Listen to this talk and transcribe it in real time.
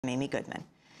Amy Goodman.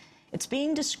 It's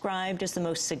being described as the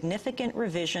most significant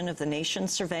revision of the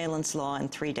nation's surveillance law in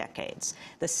 3 decades.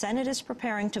 The Senate is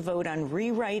preparing to vote on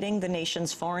rewriting the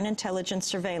nation's Foreign Intelligence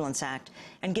Surveillance Act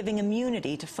and giving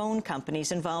immunity to phone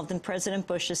companies involved in President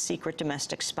Bush's secret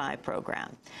domestic spy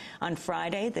program. On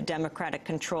Friday, the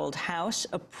Democratic-controlled House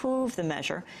approved the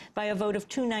measure by a vote of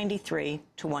 293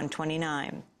 to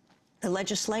 129. The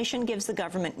legislation gives the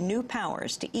government new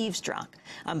powers to eavesdrop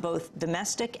on both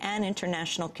domestic and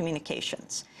international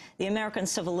communications. The American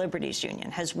Civil Liberties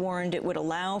Union has warned it would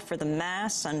allow for the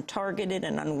mass, untargeted,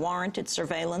 and unwarranted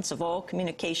surveillance of all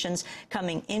communications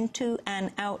coming into and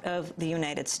out of the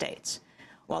United States.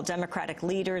 While Democratic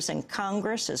leaders in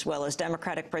Congress, as well as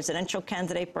Democratic presidential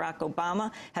candidate Barack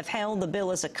Obama, have hailed the bill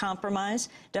as a compromise,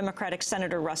 Democratic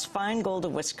Senator Russ Feingold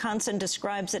of Wisconsin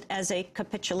describes it as a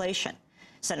capitulation.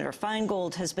 Senator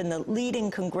Feingold has been the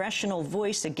leading congressional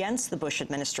voice against the Bush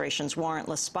administration's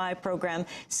warrantless spy program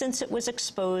since it was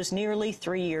exposed nearly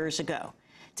 3 years ago.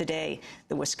 Today,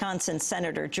 the Wisconsin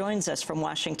senator joins us from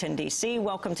Washington, D.C.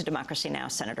 Welcome to Democracy Now!,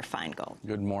 Senator Feingold.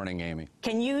 Good morning, Amy.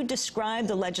 Can you describe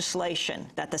the legislation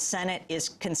that the Senate is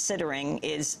considering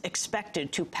is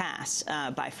expected to pass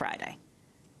by Friday?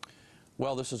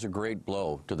 Well, this is a great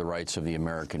blow to the rights of the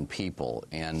American people,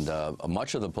 and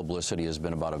much of the publicity has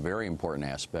been about a very important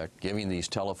aspect, giving these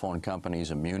telephone companies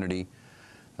immunity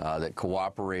that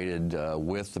cooperated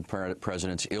with the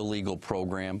president's illegal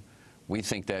program. We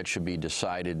think that should be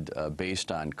decided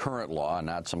based on current law,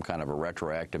 not some kind of a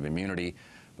retroactive immunity,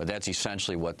 but that's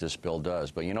essentially what this bill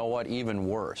does. But you know what? Even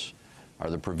worse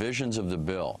are the provisions of the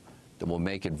bill that will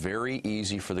make it very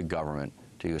easy for the government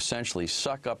to essentially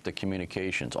suck up the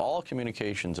communications, all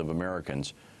communications of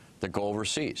Americans that go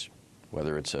overseas,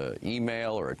 whether it's an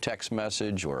email or a text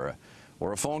message or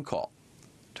a phone call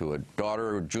to a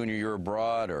daughter or junior year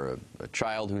abroad or a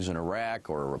child who's in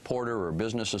Iraq or a reporter or a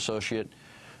business associate.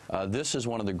 This is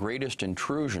one of the greatest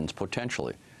intrusions,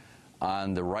 potentially,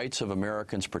 on the rights of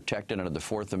Americans protected under the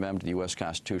Fourth Amendment to the U.S.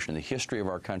 Constitution in the history of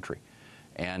our country.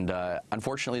 And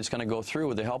unfortunately, it's going to go through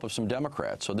with the help of some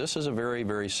Democrats. So this is a very,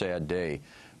 very sad day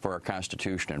for our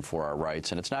Constitution and for our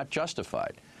rights. And it's not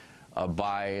justified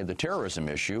by the terrorism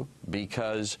issue,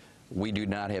 because we do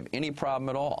not have any problem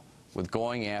at all with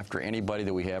going after anybody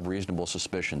that we have reasonable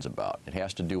suspicions about. It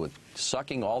has to do with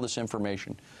sucking all this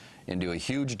information into a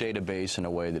huge database in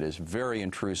a way that is very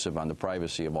intrusive on the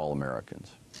privacy of all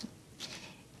Americans.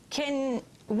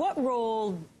 What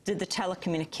role did the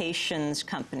telecommunications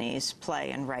companies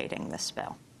play in writing this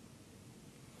bill?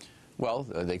 Well,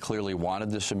 they clearly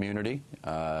wanted this immunity.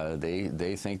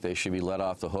 They think they should be let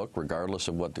off the hook regardless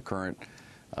of what the current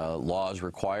laws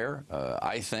require.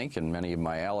 I think, and many of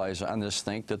my allies on this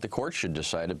think, that the court should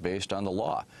decide it based on the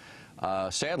law.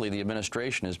 Sadly, the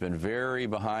administration has been very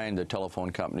behind the telephone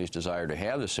companies' desire to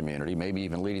have this immunity, maybe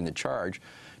even leading the charge,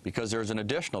 because there's an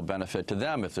additional benefit to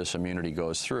them if this immunity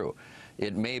goes through.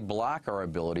 It may block our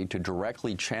ability to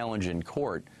directly challenge in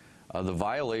court the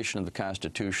violation of the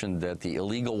Constitution that the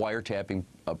illegal wiretapping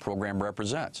program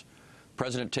represents. The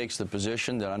President takes the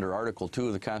position that under Article 2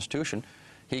 of the Constitution,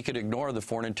 he could ignore the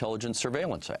Foreign Intelligence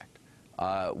Surveillance Act.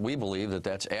 We believe that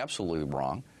that's absolutely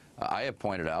wrong. I have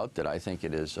pointed out that I think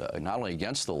it is not only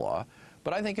against the law,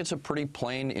 but I think it's a pretty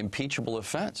plain impeachable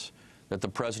offense that the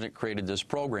President created this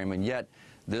program, and yet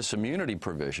this immunity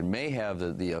provision may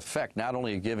have the effect not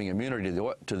only of giving immunity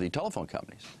to the telephone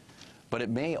companies, but it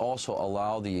may also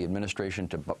allow the administration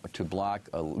to block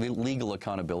legal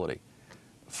accountability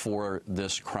for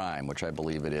this crime, which I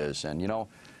believe it is. And you know,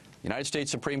 the United States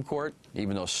Supreme Court,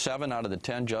 even though 7 out of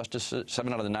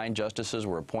the 9 justices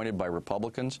were appointed by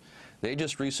Republicans, they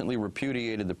just recently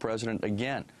repudiated the President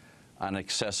again on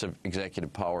excessive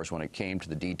executive powers when it came to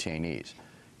the detainees.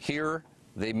 Here,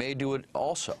 they may do it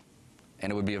also,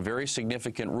 and it would be a very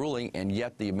significant ruling, and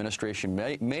yet the administration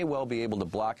may well be able to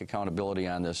block accountability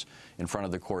on this in front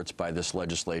of the courts by this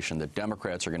legislation that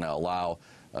Democrats are going to allow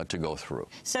to go through.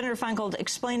 Senator Feingold,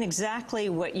 explain exactly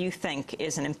what you think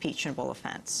is an impeachable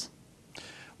offense.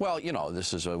 Well, you know,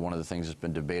 this is one of the things that's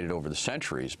been debated over the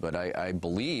centuries, but I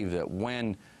believe that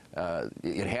when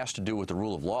it has to do with the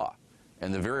rule of law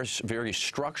and the very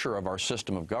structure of our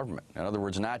system of government. In other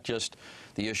words, not just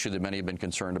the issue that many have been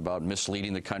concerned about,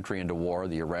 misleading the country into war,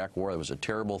 the Iraq war. That was a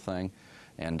terrible thing,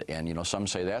 and you know, some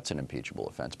say that's an impeachable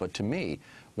offense. But to me,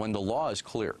 when the law is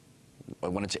clear,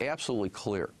 when it's absolutely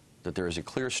clear that there is a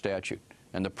clear statute,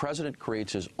 and the President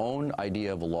creates his own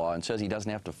idea of a law and says he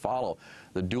doesn't have to follow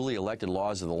the duly elected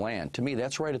laws of the land, to me,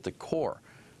 that's right at the core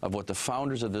of what the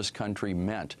founders of this country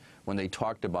meant when they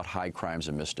talked about high crimes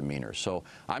and misdemeanors. So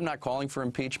I'm not calling for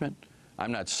impeachment.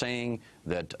 I'm not saying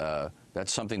that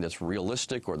that's something that's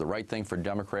realistic or the right thing for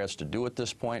Democrats to do at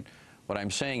this point. What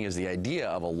I'm saying is the idea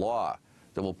of a law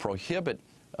that will prohibit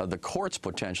the courts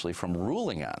potentially from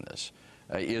ruling on this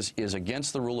is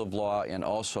against the rule of law, and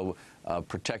also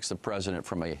protects the president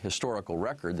from a historical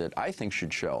record that I think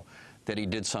should show that he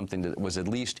did something that was at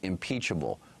least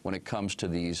impeachable when it comes to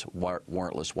these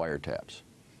warrantless wiretaps.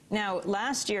 Now,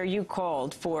 last year you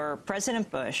called for President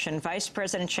Bush and Vice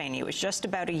President Cheney, it was just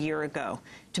about a year ago,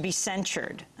 to be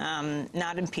censured,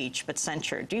 not impeached, but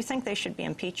censured. Do you think they should be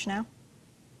impeached now?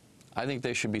 I think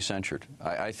they should be censured.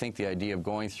 I think the idea of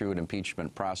going through an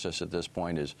impeachment process at this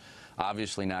point is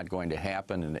obviously not going to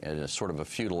happen, and it's sort of a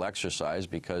futile exercise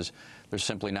because there's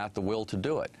simply not the will to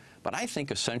do it. But I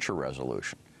think a censure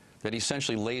resolution that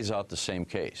essentially lays out the same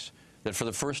case, that for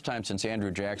the first time since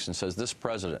Andrew Jackson says this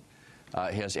president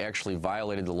has actually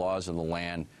violated the laws of the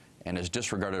land and has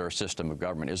disregarded our system of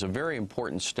government, is a very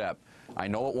important step. I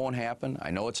know it won't happen.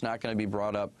 I know it's not going to be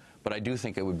brought up, but I do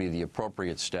think it would be the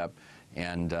appropriate step,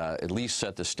 and at least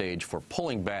set the stage for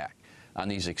pulling back on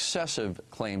these excessive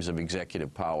claims of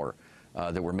executive power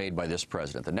that were made by this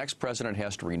president. The next president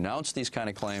has to renounce these kind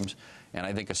of claims, and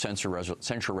I think a censure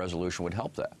resolution would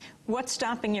help that. What's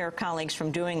stopping your colleagues from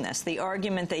doing this? The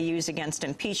argument they use against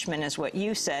impeachment is what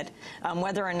you said.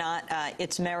 Whether or not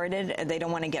it's merited, they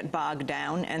don't want to get bogged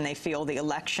down, and they feel the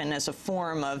election is a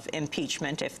form of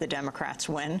impeachment if the Democrats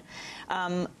win.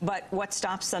 But what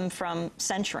stops them from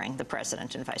censuring the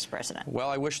president and vice president? Well,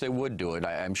 I wish they would do it.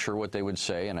 I'm sure what they would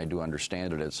say, and I do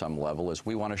understand it at some level, is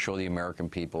we want to show the American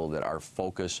people that our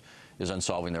focus is on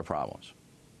solving their problems.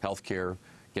 Health care,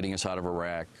 getting us out of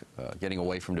Iraq, getting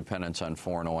away from dependence on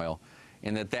foreign oil,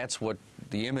 and that's what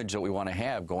the image that we want to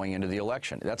have going into the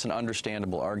election. That's an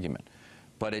understandable argument.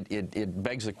 But it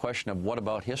begs the question of, what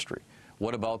about history?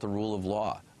 What about the rule of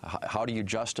law? How do you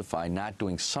justify not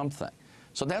doing something?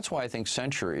 So that's why I think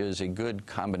censure is a good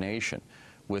combination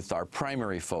with our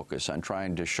primary focus on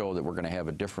trying to show that we're going to have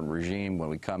a different regime when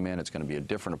we come in. It's going to be a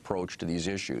different approach to these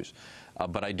issues.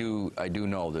 But I do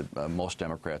know that most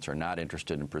Democrats are not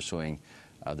interested in pursuing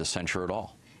the censure at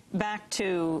all. Back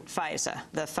to FISA,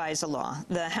 the FISA law.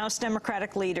 The House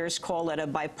Democratic leaders call it a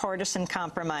bipartisan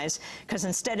compromise because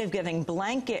instead of giving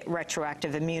blanket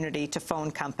retroactive immunity to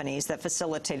phone companies that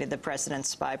facilitated the president's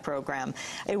spy program,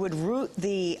 it would route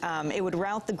the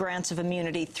grants of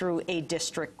immunity through a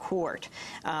district court.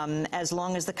 As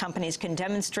long as the companies can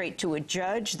demonstrate to a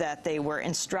judge that they were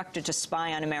instructed to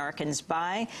spy on Americans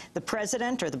by the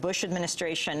president or the Bush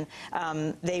administration,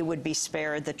 they would be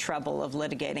spared the trouble of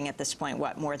litigating at this point,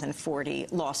 what, more than 40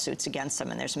 lawsuits against them,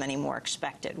 and there's many more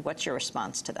expected. What's your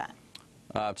response to that?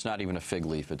 It's not even a fig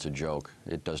leaf. It's a joke.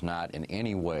 It does not in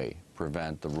any way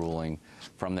prevent the ruling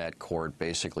from that court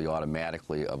basically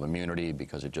automatically of immunity,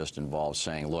 because it just involves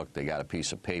saying, look, they got a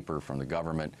piece of paper from the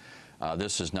government.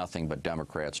 This is nothing but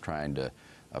Democrats trying to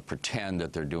pretend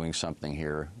that they're doing something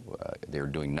here. They're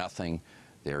doing nothing.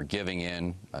 They're giving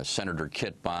in. Senator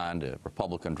Kit Bond, a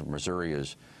Republican from Missouri,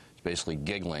 is basically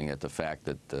giggling at the fact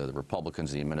that the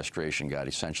Republicans in the administration got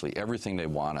essentially everything they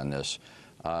want on this.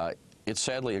 It's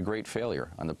sadly a great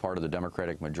failure on the part of the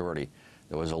Democratic majority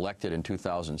that was elected in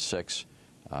 2006,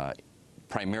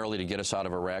 primarily to get us out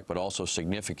of Iraq, but also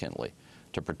significantly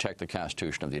to protect the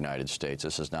Constitution of the United States.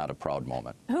 This is not a proud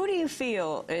moment. Who do you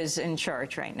feel is in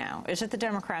charge right now? Is it the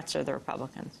Democrats or the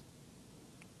Republicans?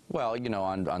 Well, you know,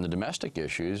 on the domestic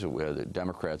issues, the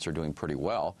Democrats are doing pretty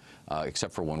well,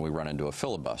 except for when we run into a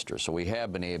filibuster. So we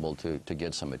have been able to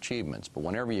get some achievements. But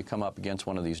whenever you come up against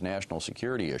one of these national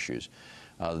security issues,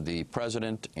 the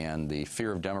president and the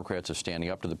fear of Democrats of standing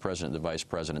up to the president and the vice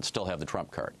president still have the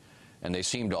trump card. And they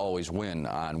seem to always win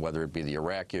on whether it be the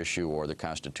Iraq issue or the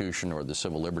Constitution or the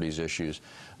civil liberties issues,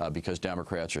 because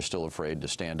Democrats are still afraid to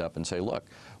stand up and say, look,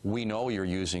 we know you're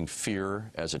using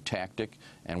fear as a tactic,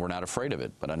 and we're not afraid of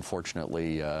it. But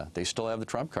unfortunately, they still have the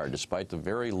trump card, despite the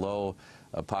very low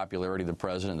popularity of the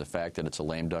president and the fact that it's a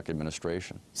lame duck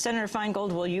administration. Senator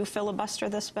Feingold, will you filibuster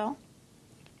this bill?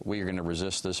 We are going to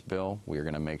resist this bill. We are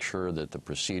going to make sure that the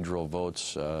procedural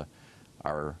votes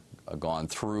are gone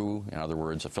through. In other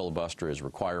words, a filibuster is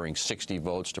requiring 60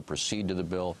 votes to proceed to the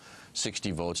bill,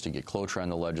 60 votes to get cloture on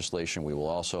the legislation. We will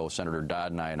also, Senator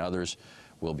Dodd and I and others,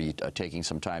 will be taking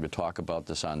some time to talk about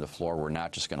this on the floor. We're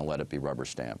not just going to let it be rubber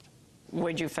stamped.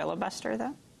 Would you filibuster,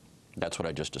 though? That's what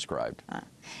I just described.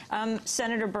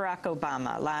 Senator Barack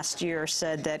Obama last year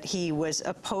said that he was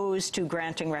opposed to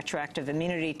granting retroactive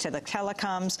immunity to the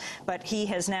telecoms, but he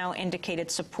has now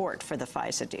indicated support for the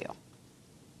FISA deal.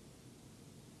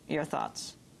 Your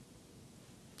thoughts?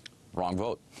 Wrong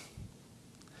vote.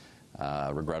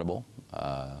 Regrettable.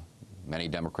 Many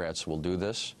Democrats will do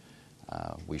this.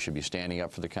 We should be standing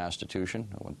up for the Constitution.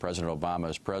 When President Obama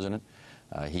is president,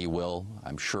 he will,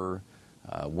 I'm sure,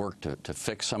 work to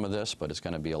fix some of this, but it's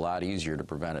going to be a lot easier to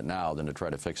prevent it now than to try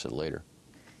to fix it later.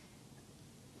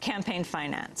 Campaign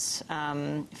finance,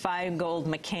 Feingold,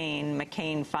 McCain,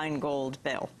 McCain, Feingold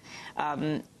bill.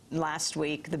 Last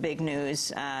week, the big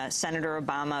news, Senator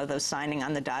Obama, though signing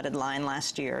on the dotted line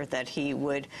last year, that he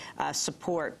would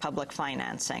support public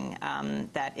financing,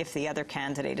 that if the other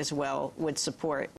candidate as well would support